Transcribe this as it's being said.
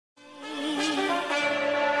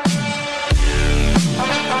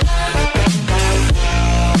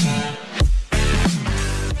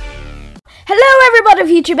of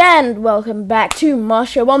YouTube, and welcome back to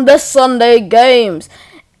Marcho on the Sunday Games.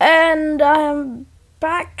 And I'm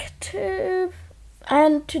back to,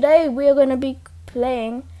 and today we are going to be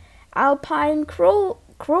playing Alpine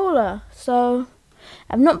Crawler. So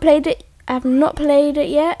I've not played it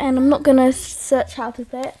yet, and I'm not going to search how to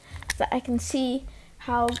play it so that I can see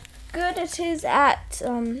how good it is at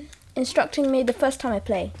instructing me the first time I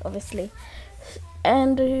play, obviously.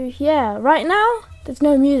 And yeah, right now there's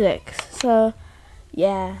no music, so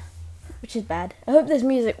yeah, which is bad. I hope there's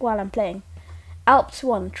music while I'm playing. Alps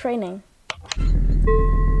 1 training.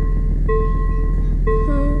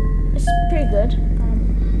 It's pretty good.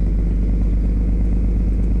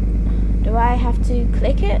 Do I have to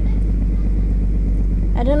click it?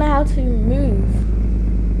 I don't know how to move.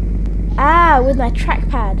 Ah, with my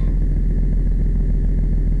trackpad.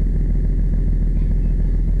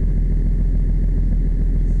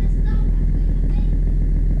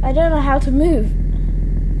 I don't know how to move.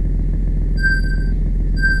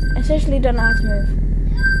 I seriously don't know how to move.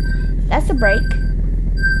 That's a brake.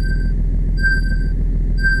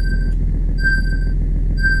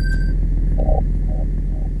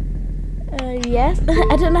 Yes.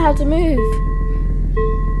 I don't know how to move.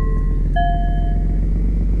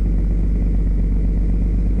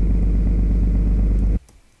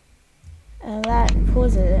 That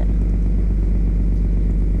pauses it.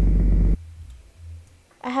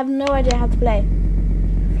 I have no idea how to play.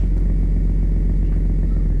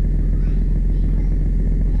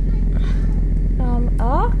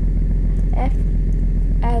 R? F?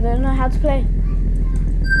 I don't know how to play.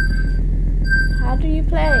 How do you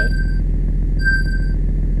play?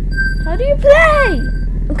 How do you play?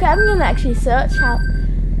 Okay, I'm gonna actually search how.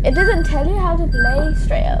 It doesn't tell you how to play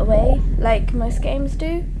straight away like most games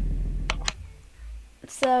do.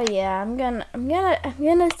 So yeah, I'm gonna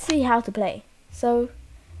see how to play. So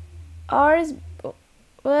R is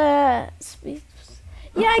yeah,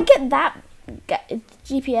 I get that.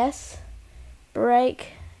 GPS,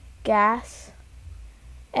 brake, gas,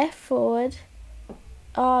 F forward,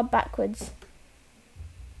 R backwards.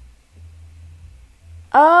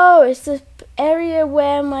 Oh, it's the area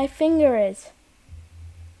where my finger is.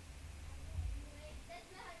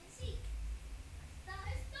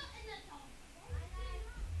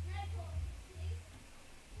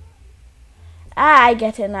 Ah, I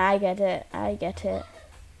get it now, I get it.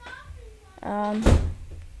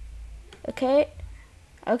 Okay,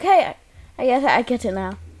 I get it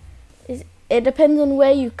now. It depends on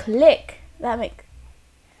where you click.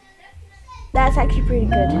 That's actually pretty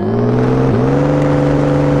good.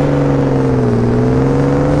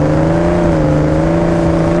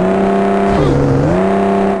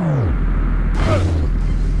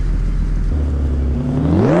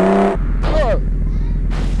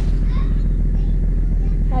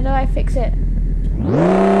 How do I fix it?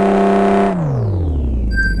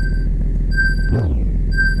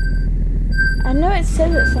 I know it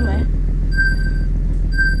says it somewhere.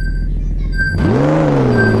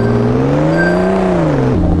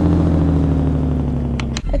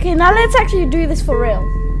 Okay, now let's actually do this for real.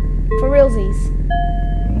 For realsies.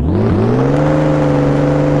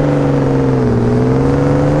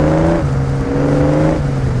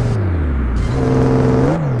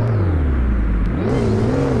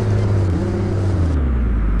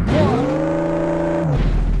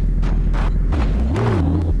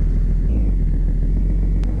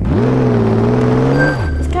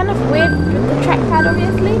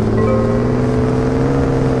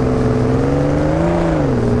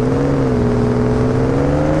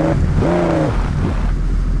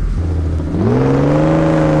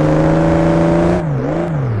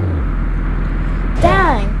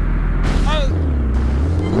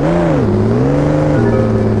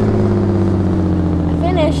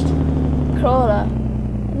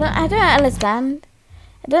 I don't understand.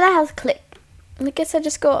 I don't know how to click. I guess I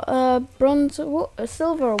just got a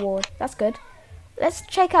silver award. That's good. Let's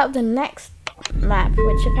check out the next map,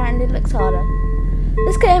 which apparently looks harder.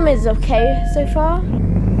 This game is okay so far.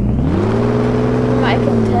 From what I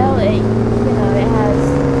can tell, it has.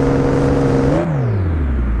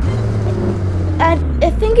 I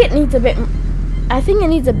think it needs a bit. I think it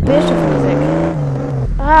needs a bit of music.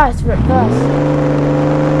 Ah, it's reversed.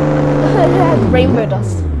 It has rainbow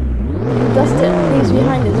dust. The dust it leaves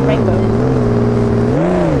behind is rainbow,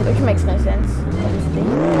 which makes no sense, obviously.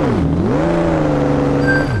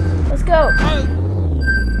 Let's go!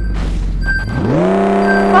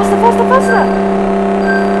 Faster, faster, faster!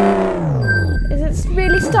 Is it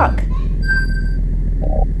really stuck?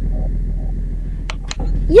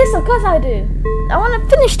 Yes, of course I do. I want to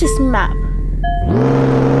finish this map.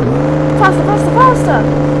 Faster, faster, faster!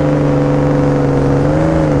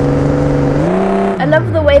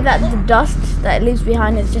 that the dust that it leaves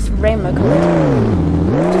behind is just rainbow colored.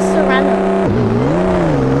 It's just so random.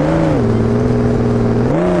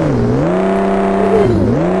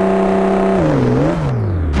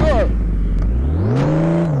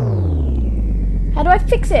 How do I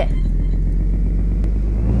fix it?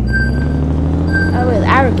 Oh, with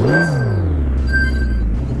arrow keys.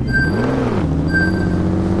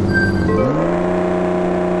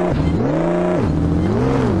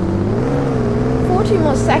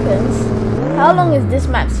 More seconds. How long is this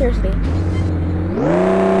map, seriously?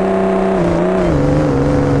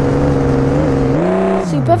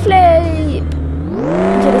 Super flip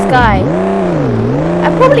into the sky.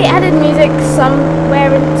 I've probably added music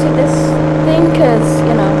somewhere into this thing because,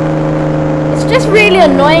 you know, it's just really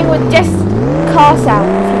annoying with just car sound,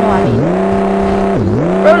 if you know what I mean.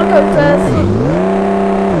 Roller coasters.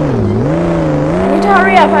 I need to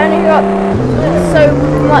hurry up, I only got so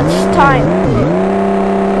much time.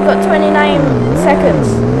 I've got 29 seconds.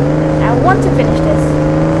 I want to finish this.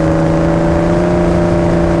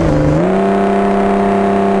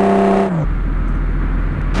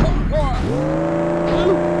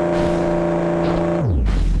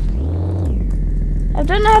 I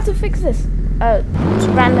don't know how to fix this. Oh, it's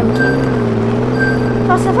random key.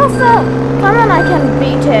 Faster, faster! Come on, I can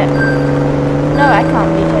beat it. No, I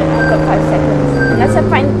can't beat it. I've got 5 seconds. Unless I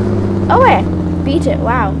find... Oh, I beat it.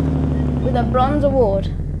 Wow. With a bronze award.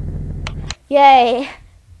 Yay.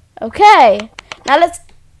 Okay. Now let's...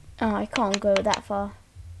 Oh, I can't go that far.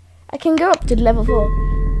 I can go up to level 4.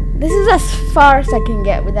 This is as far as I can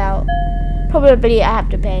get without... Probably I have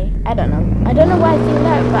to pay. I don't know. I don't know why I think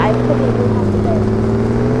that, but I probably will have to pay.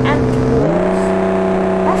 And walls.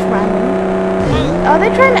 That's random. Are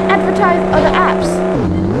they trying to advertise other apps?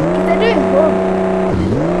 Because they're doing horrible. I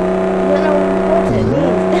don't know what it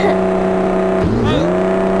means.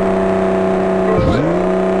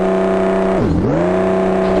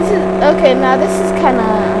 Okay, now this is kind of...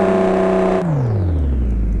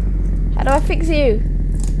 How do I fix you?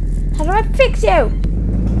 How do I fix you?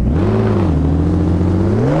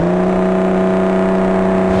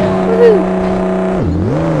 Woohoo!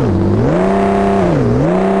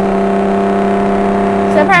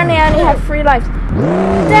 So apparently I only have 3 lives.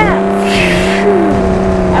 Damn!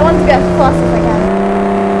 I want to go as fast as I can.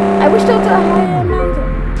 I wish there was a higher mountain.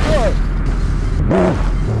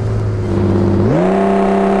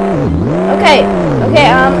 Okay,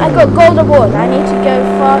 I got gold award. I need to go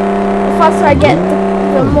far. The faster I get,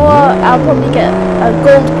 the more I'll probably get a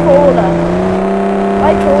gold crawler.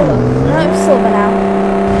 Why crawler? No, I'm silver now.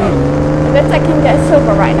 I bet I can get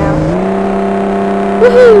silver right now.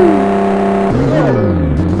 Woohoo!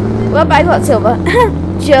 Well, but I got silver.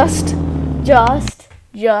 Just.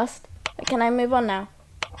 Can I move on now?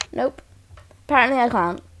 Nope. Apparently I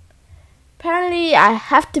can't. Apparently I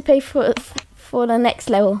have to pay for the next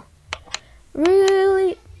level.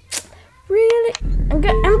 Really? I'm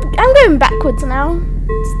going backwards now.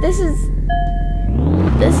 This is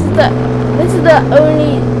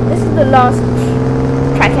the last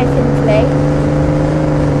track I can play.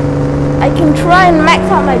 I can try and max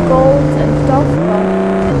out my gold and stuff, but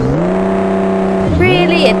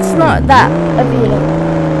really it's not that appealing.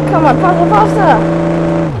 Come on, faster!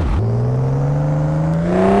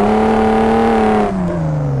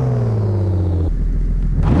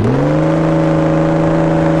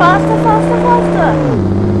 Faster!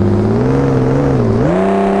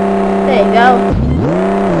 There you go.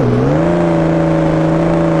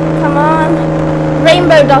 Come on.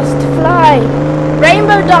 Rainbow dust, fly!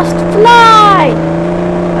 Rainbow dust, fly!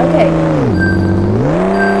 Okay.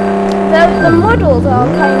 The models are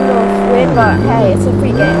kind of weird, but hey, it's a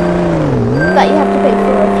free game that you have to pay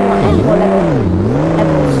for if you want any more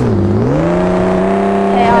levels.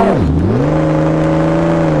 Hey,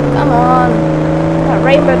 come on.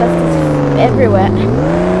 Rainbow dust is everywhere. I need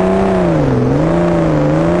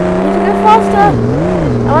to go faster.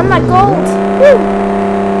 I want my gold. Woo!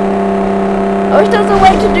 I wish there was a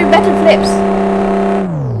way to do better flips.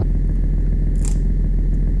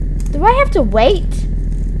 Do I have to wait?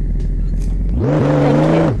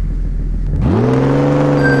 Thank you.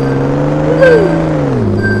 Woo!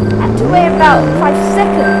 I have to wait about 5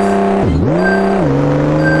 seconds.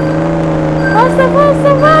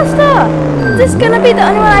 Faster! Is this gonna be the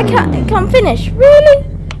only one I can't finish? Really?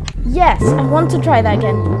 Yes, I want to try that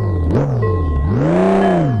again.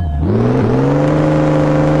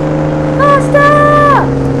 Faster!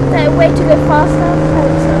 Is there a way to go faster? I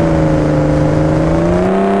hope so.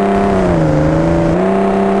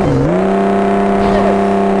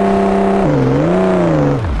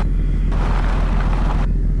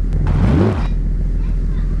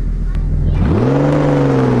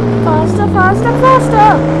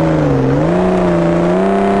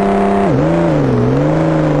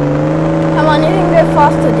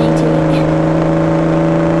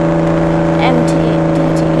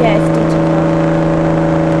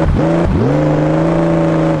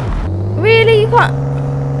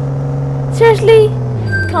 Seriously?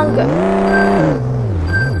 Can't go.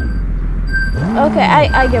 Okay,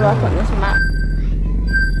 I give up on this map.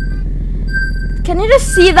 Can you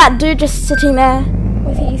just see that dude just sitting there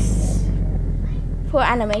with his poor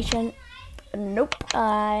animation? Nope.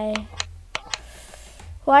 Why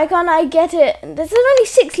can't I get it? There's only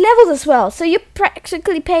 6 levels as well, so you're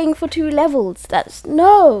practically paying for 2 levels. That's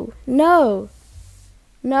no.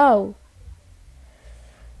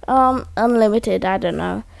 Unlimited, I don't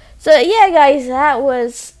know. So yeah guys, that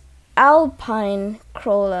was Alpine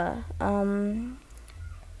Crawler.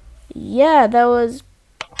 Yeah, there was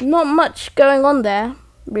not much going on there,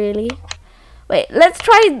 really. Wait, let's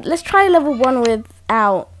try level 1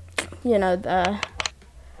 without, let's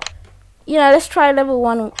try level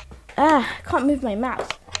 1. I can't move my mouse.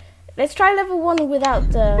 Let's try level 1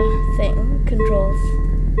 without the controls.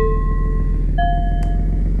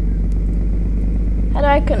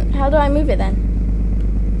 How do I move it then?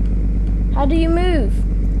 How do you move?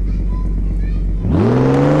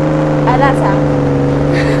 That's how.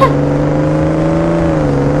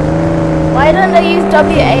 Why don't they use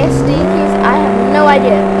WASD keys? I have no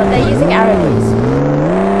idea, but they're using arrow keys.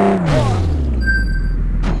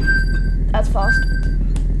 That's fast.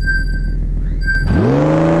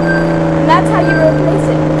 And that's how you replace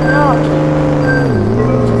it. Oh, key.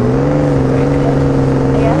 Very good,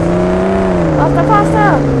 I guess.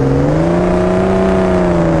 Faster!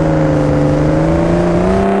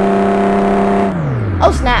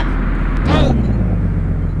 Oh snap!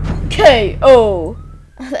 KO!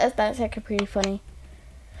 That's actually pretty funny.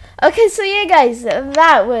 Okay, so yeah guys,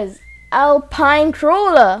 that was Alpine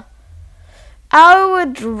Crawler. I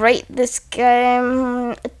would rate this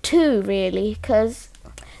game a 2 really, because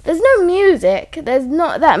there's no music, there's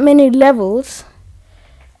not that many levels,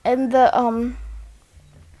 and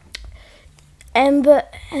and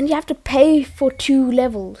you have to pay for 2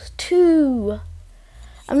 levels. 2.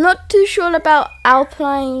 I'm not too sure about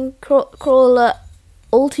Alpine Crawler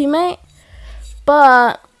Ultimate,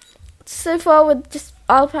 but so far with just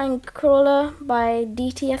Alpine Crawler by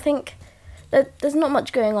DT, I think there's not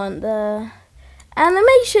much going on. The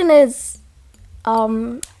animation is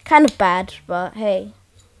kind of bad, but hey,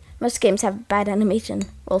 most games have bad animation.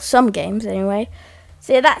 Well, some games anyway.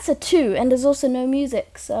 So yeah, that's a 2, and there's also no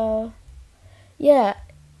music. So yeah,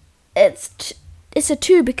 it's a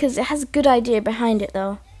 2 because it has a good idea behind it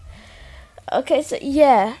though. Okay, so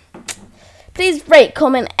yeah, please rate,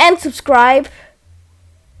 comment, and subscribe.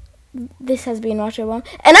 This has been Marcho,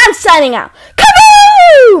 and I'm signing out.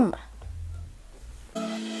 Kaboom!